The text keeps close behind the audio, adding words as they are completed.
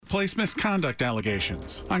workplace misconduct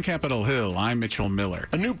allegations. On Capitol Hill, I'm Mitchell Miller.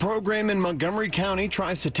 A new program in Montgomery County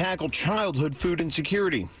tries to tackle childhood food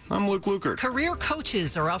insecurity. I'm Luke Lukert. Career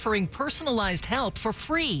coaches are offering personalized help for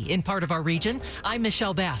free in part of our region. I'm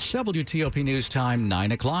Michelle Bash. WTOP News Time,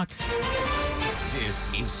 9 o'clock. This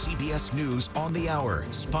is CBS News on the Hour,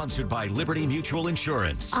 sponsored by Liberty Mutual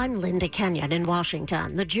Insurance. I'm Linda Kenyon in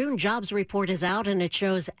Washington. The June jobs report is out, and it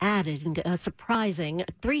shows added a surprising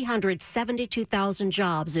 372,000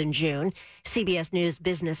 jobs in June. CBS News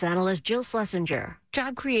business analyst Jill Schlesinger.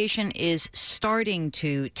 Job creation is starting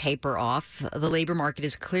to taper off. The labor market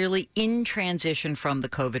is clearly in transition from the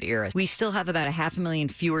COVID era. We still have about 500,000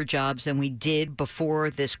 fewer jobs than we did before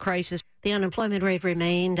this crisis. The unemployment rate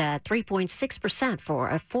remained at 3.6% for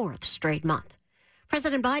a fourth straight month.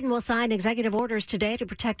 President Biden will sign executive orders today to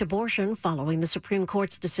protect abortion following the Supreme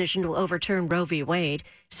Court's decision to overturn Roe v. Wade.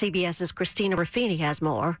 CBS's Christina Ruffini has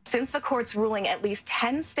more. Since the court's ruling, at least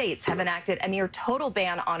 10 states have enacted a near total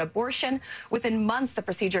ban on abortion. Within months, the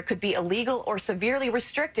procedure could be illegal or severely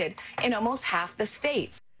restricted in almost half the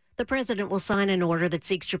states. The president will sign an order that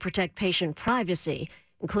seeks to protect patient privacy,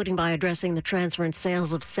 including by addressing the transfer and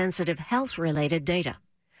sales of sensitive health-related data.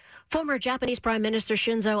 Former Japanese Prime Minister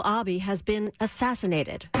Shinzo Abe has been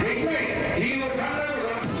assassinated.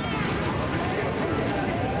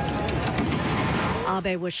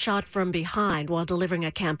 Abe was shot from behind while delivering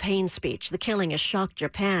a campaign speech. The killing has shocked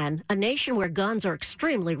Japan, a nation where guns are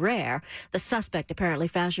extremely rare. The suspect apparently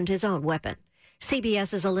fashioned his own weapon.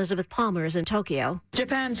 CBS's Elizabeth Palmer is in Tokyo.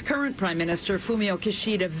 Japan's current Prime Minister Fumio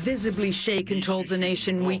Kishida, visibly shaken, told the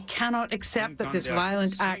nation, "We cannot accept that this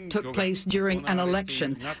violent act took place during an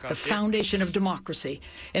election, the foundation of democracy.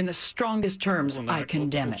 In the strongest terms, I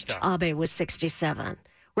condemn it." Abe was 67.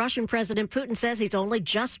 Russian President Putin says he's only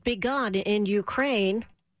just begun in Ukraine.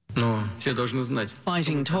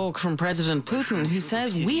 Fighting talk from President Putin, who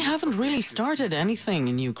says we haven't really started anything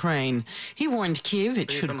in Ukraine. He warned Kyiv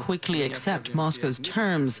it should quickly accept Moscow's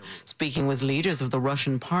terms. Speaking with leaders of the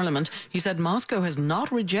Russian parliament, he said Moscow has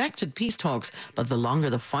not rejected peace talks, but the longer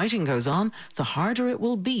the fighting goes on, the harder it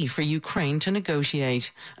will be for Ukraine to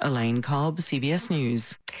negotiate. Elaine Cobb, CBS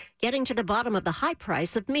News. Getting to the bottom of the high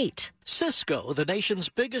price of meat. Sysco, the nation's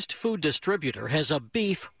biggest food distributor, has a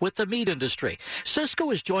beef with the meat industry.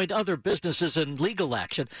 Sysco has joined other businesses in legal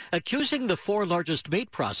action, accusing the four largest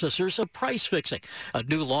meat processors of price fixing. A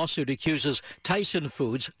new lawsuit accuses Tyson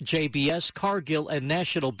Foods, JBS, Cargill, and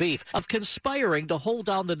National Beef of conspiring to hold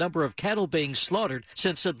down the number of cattle being slaughtered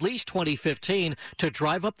since at least 2015 to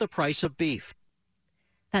drive up the price of beef.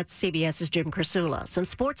 That's CBS's Jim Krasula. Some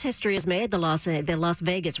sports history is made. The Las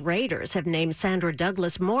Vegas Raiders have named Sandra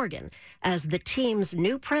Douglas Morgan as the team's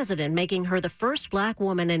new president, making her the first black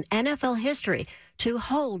woman in NFL history to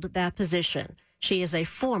hold that position. She is a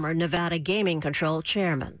former Nevada Gaming Control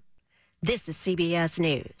chairman. This is CBS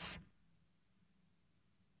News.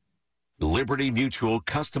 Liberty Mutual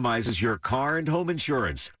customizes your car and home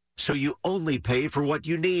insurance, so you only pay for what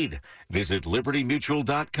you need. Visit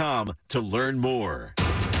libertymutual.com to learn more.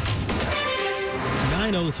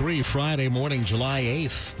 9:03 Friday morning, July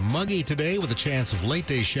 8th. Muggy today with a chance of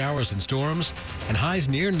late-day showers and storms and highs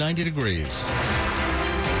near 90 degrees.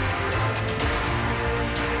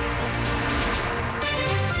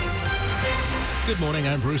 Good morning,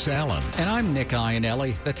 I'm Bruce Allen. And I'm Nick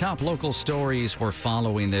Iannelli. The top local stories we're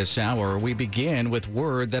following this hour. We begin with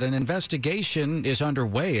word that an investigation is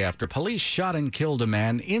underway after police shot and killed a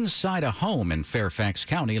man inside a home in Fairfax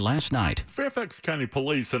County last night. Fairfax County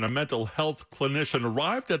Police and a mental health clinician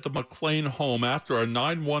arrived at the McLean home after a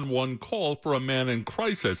 911 call for a man in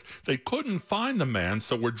crisis. They couldn't find the man,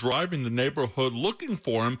 so were driving the neighborhood looking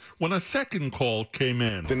for him when a second call came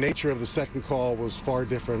in. The nature of the second call was far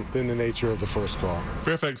different than the nature of the first call.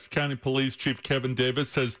 Fairfax County Police Chief Kevin Davis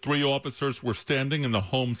says 3 officers were standing in the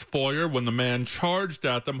home's foyer when the man charged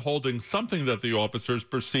at them holding something that the officers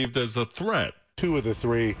perceived as a threat. 2 of the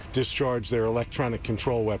 3 discharged their electronic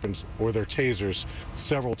control weapons, or their tasers,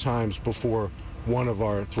 several times before one of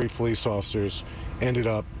our 3 police officers ended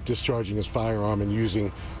up discharging his firearm and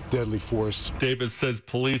using deadly force. Davis says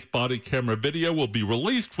police body camera video will be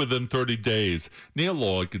released within 30 days. Neil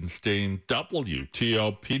Augenstein,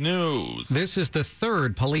 WTOP News. This is the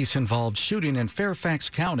third police-involved shooting in Fairfax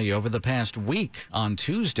County over the past week. On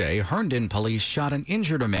Tuesday, Herndon police shot and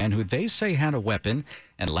injured a man who they say had a weapon.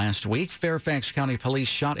 And last week, Fairfax County police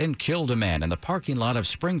shot and killed a man in the parking lot of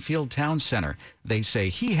Springfield Town Center. They say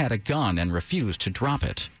he had a gun and refused to drop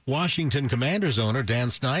it. Washington Commanders owner Dan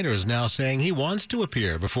Snyder is now saying he wants to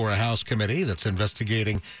appear before a House committee that's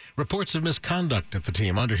investigating reports of misconduct at the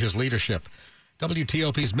team under his leadership.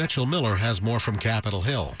 WTOP's Mitchell Miller has more from Capitol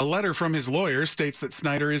Hill. A letter from his lawyer states that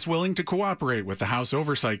Snyder is willing to cooperate with the House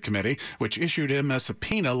Oversight Committee, which issued him a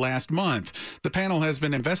subpoena last month. The panel has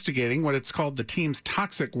been investigating what it's called the team's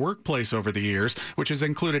toxic workplace over the years, which has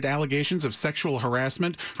included allegations of sexual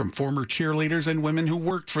harassment from former cheerleaders and women who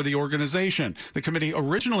worked for the organization. The committee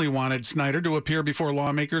originally wanted Snyder to appear before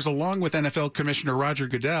lawmakers along with NFL Commissioner Roger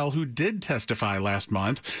Goodell, who did testify last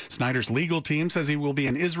month. Snyder's legal team says he will be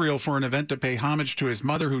in Israel for an event to pay homage to his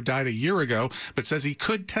mother, who died a year ago, but says he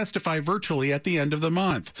could testify virtually at the end of the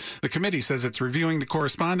month. The committee says it's reviewing the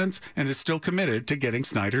correspondence and is still committed to getting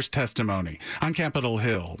Snyder's testimony. On Capitol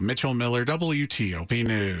Hill, Mitchell Miller, WTOP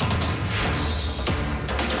News.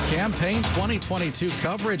 Campaign 2022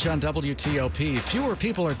 coverage on WTOP. Fewer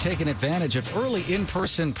people are taking advantage of early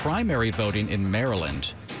in-person primary voting in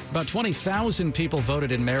Maryland. About 20,000 people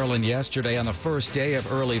voted in Maryland yesterday on the first day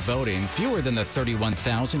of early voting, fewer than the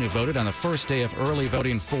 31,000 who voted on the first day of early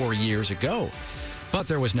voting 4 years ago. But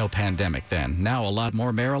there was no pandemic then. Now a lot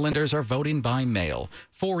more Marylanders are voting by mail.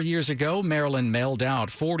 4 years ago, Maryland mailed out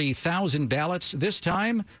 40,000 ballots. This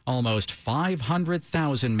time, almost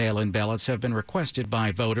 500,000 mail-in ballots have been requested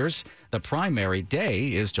by voters. The primary day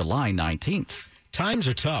is July 19th. Times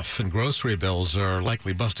are tough, and grocery bills are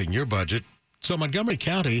likely busting your budget. So Montgomery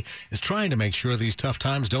County is trying to make sure these tough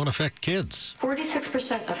times don't affect kids.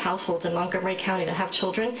 46% of households in Montgomery County that have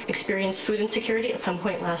children experienced food insecurity at some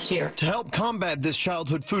point last year. To help combat this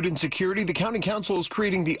childhood food insecurity, the County Council is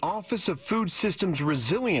creating the Office of Food Systems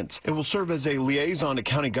Resilience. It will serve as a liaison to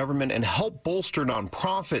county government and help bolster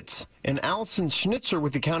nonprofits. And Allison Schnitzer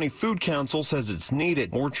with the County Food Council says it's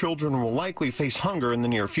needed. More children will likely face hunger in the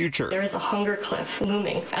near future. There is a hunger cliff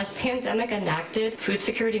looming. As pandemic enacted food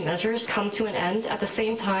security measures come to an end, at the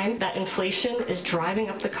same time that inflation is driving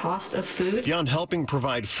up the cost of food. Beyond helping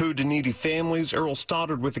provide food to needy families, Earl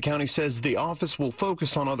Stoddard with the county says the office will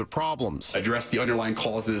focus on other problems. Address the underlying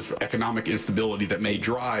causes, economic instability that may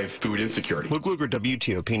drive food insecurity. Luke Luger,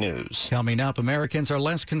 WTOP News. Coming up, Americans are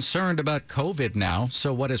less concerned about COVID now,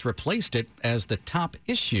 so what has replaced it as the top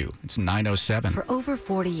issue? It's 9:07. For over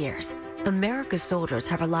 40 years, America's soldiers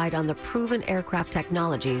have relied on the proven aircraft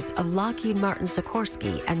technologies of Lockheed Martin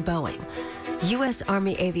Sikorsky and Boeing, U.S.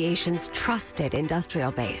 Army Aviation's trusted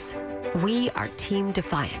industrial base. We are Team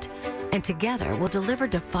Defiant, and together we'll deliver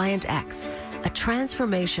Defiant X, a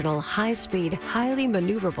transformational, high-speed, highly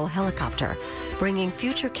maneuverable helicopter, bringing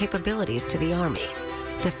future capabilities to the Army.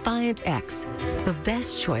 Defiant X, the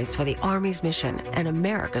best choice for the Army's mission and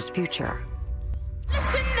America's future.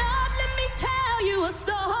 Listen up, let me tell you a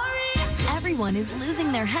story. Everyone is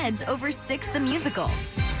losing their heads over Six the Musical.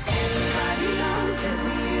 Everybody knows that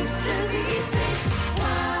we used to be Six.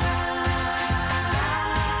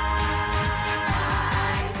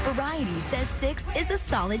 Variety says Six is a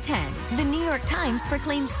solid 10. The New York Times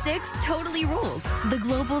proclaims Six totally rules. The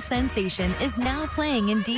global sensation is now playing in